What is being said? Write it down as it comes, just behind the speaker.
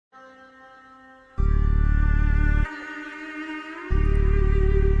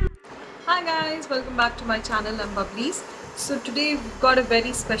Hi guys, welcome back to my channel. I'm Bubblies. So today we've got a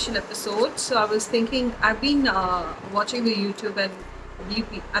very special episode. So I was thinking, I've been watching the YouTube and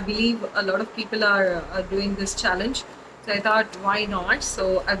I believe a lot of people are doing this challenge. So I thought, why not?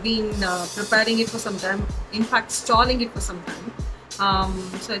 So I've been preparing it for some time. In fact, stalling it for some time.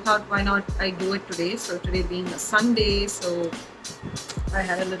 So I thought, why not I do it today? So today being a Sunday, so I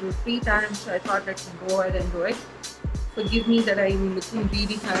had a little free time. So I thought, let's go ahead and do it. Forgive me that I'm looking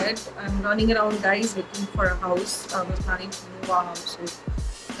really tired. I'm running around, guys, looking for a house. I was planning to move our house, so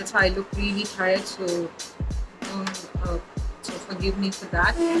that's why I look really tired. So, um, uh, so forgive me for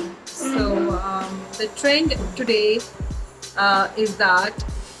that. So the trend today is that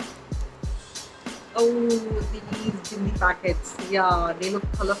these bindi packets. Yeah, they look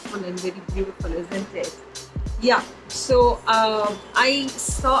colorful and very beautiful, isn't it? Yeah. So I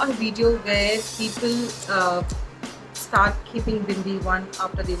saw a video where people start keeping bindi one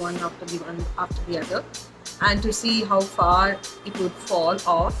after the other, and to see how far it would fall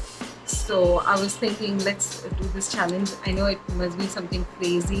off. So I was thinking, let's do this challenge. I know it must be something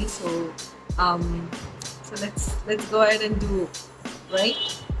crazy, so let's go ahead and do, right?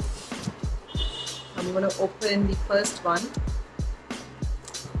 I'm gonna open the first one,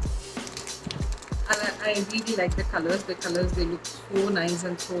 and I really like the colors. They look so nice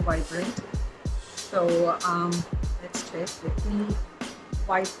and so vibrant. So let's check. Let me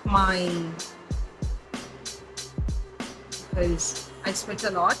wipe my, because I sweat a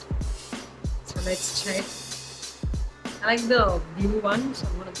lot. So let's check. I like the blue one, so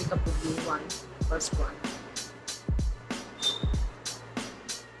I'm gonna pick up the blue one, first one.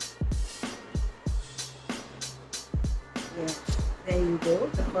 Yeah, there you go.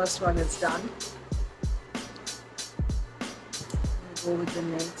 The first one is done. We'll go with the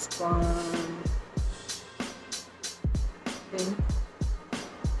next one. Pink.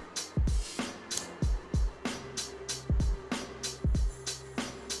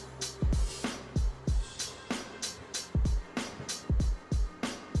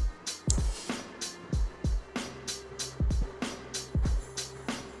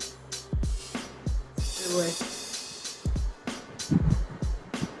 Do it.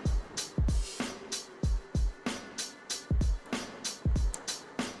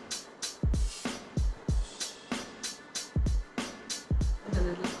 A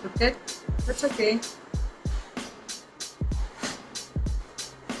little crooked. That's okay.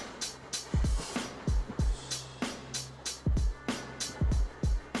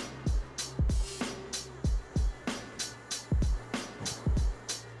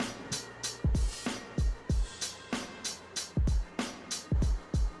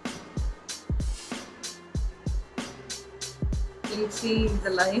 Can you see the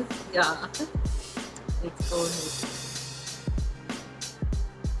line? Yeah. Let's go ahead.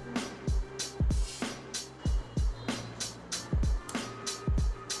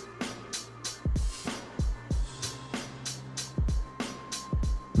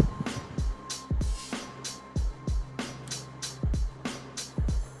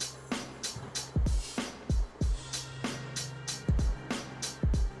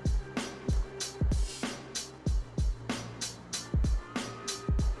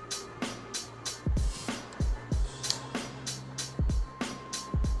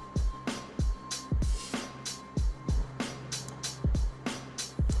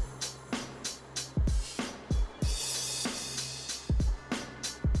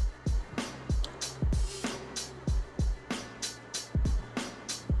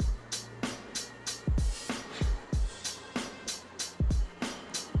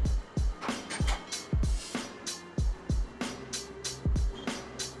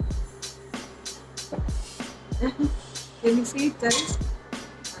 Can you see it, guys?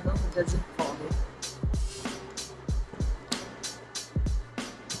 I know it doesn't follow.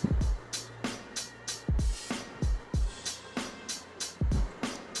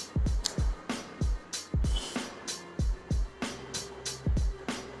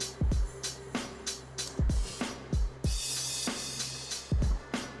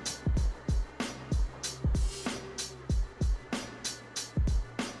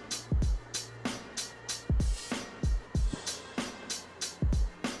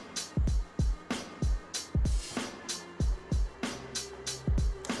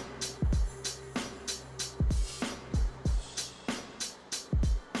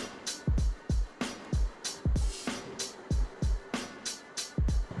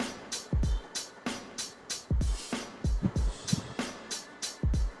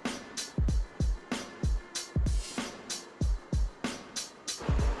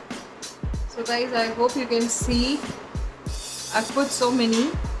 So guys, I hope you can see I've put so many.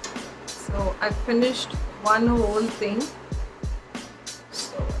 So I finished one whole thing.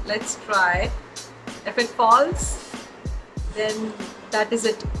 So let's try. If it falls, then that is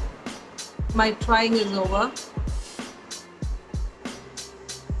it. My trying is over.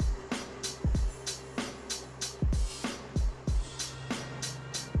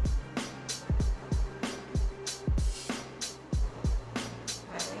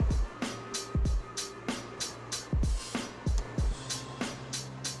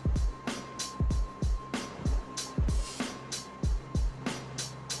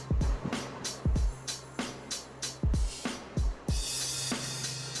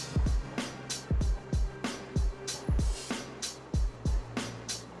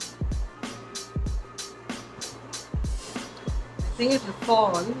 I think it will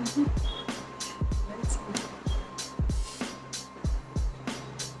fall. Let's see.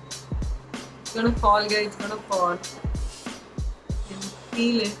 It's gonna fall, guys. It's gonna fall. You can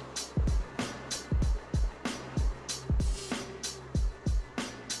feel it.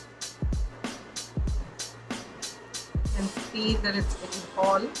 You can feel that it's going to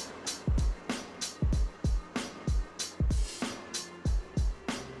fall.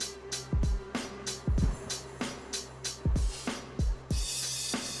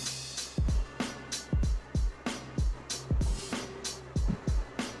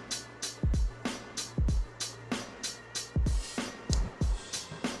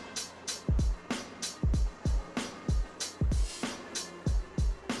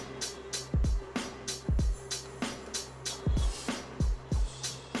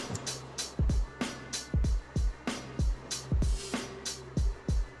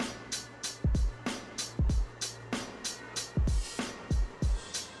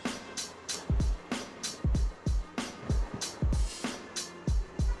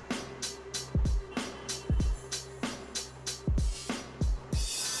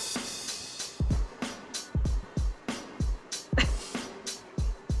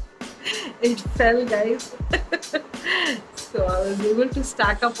 It fell, guys. So I was able to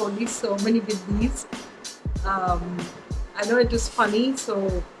stack up only so many bindis. I know it was funny,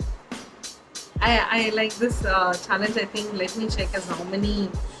 so I like this challenge. I think, let me check as how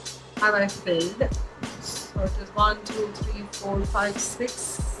many have I filled. So it is 1, 2, 3, 4, 5,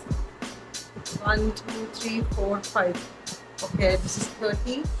 6. 1, 2, 3, 4, 5. Okay, this is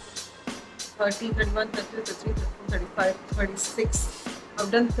 30, 31, 32, 33, 34, 35, 36. I've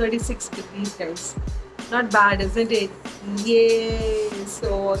done 36 with these guys. Not bad, isn't it? Yay!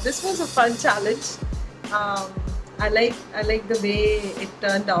 So this was a fun challenge. I like the way it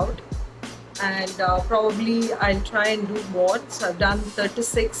turned out, and probably I'll try and do more. So I've done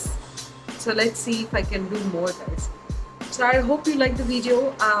 36. So let's see if I can do more, guys. So I hope you liked the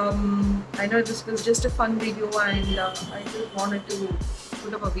video. I know this was just a fun video, and I just wanted to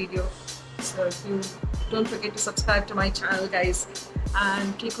put up a video. So if you don't forget to subscribe to my channel, guys,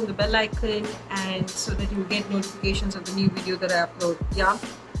 and click on the bell icon, and so that you get notifications of the new video that I upload. Yeah.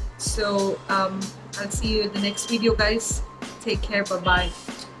 So I'll see you in the next video, guys. Take care. Bye bye.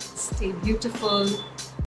 Stay beautiful.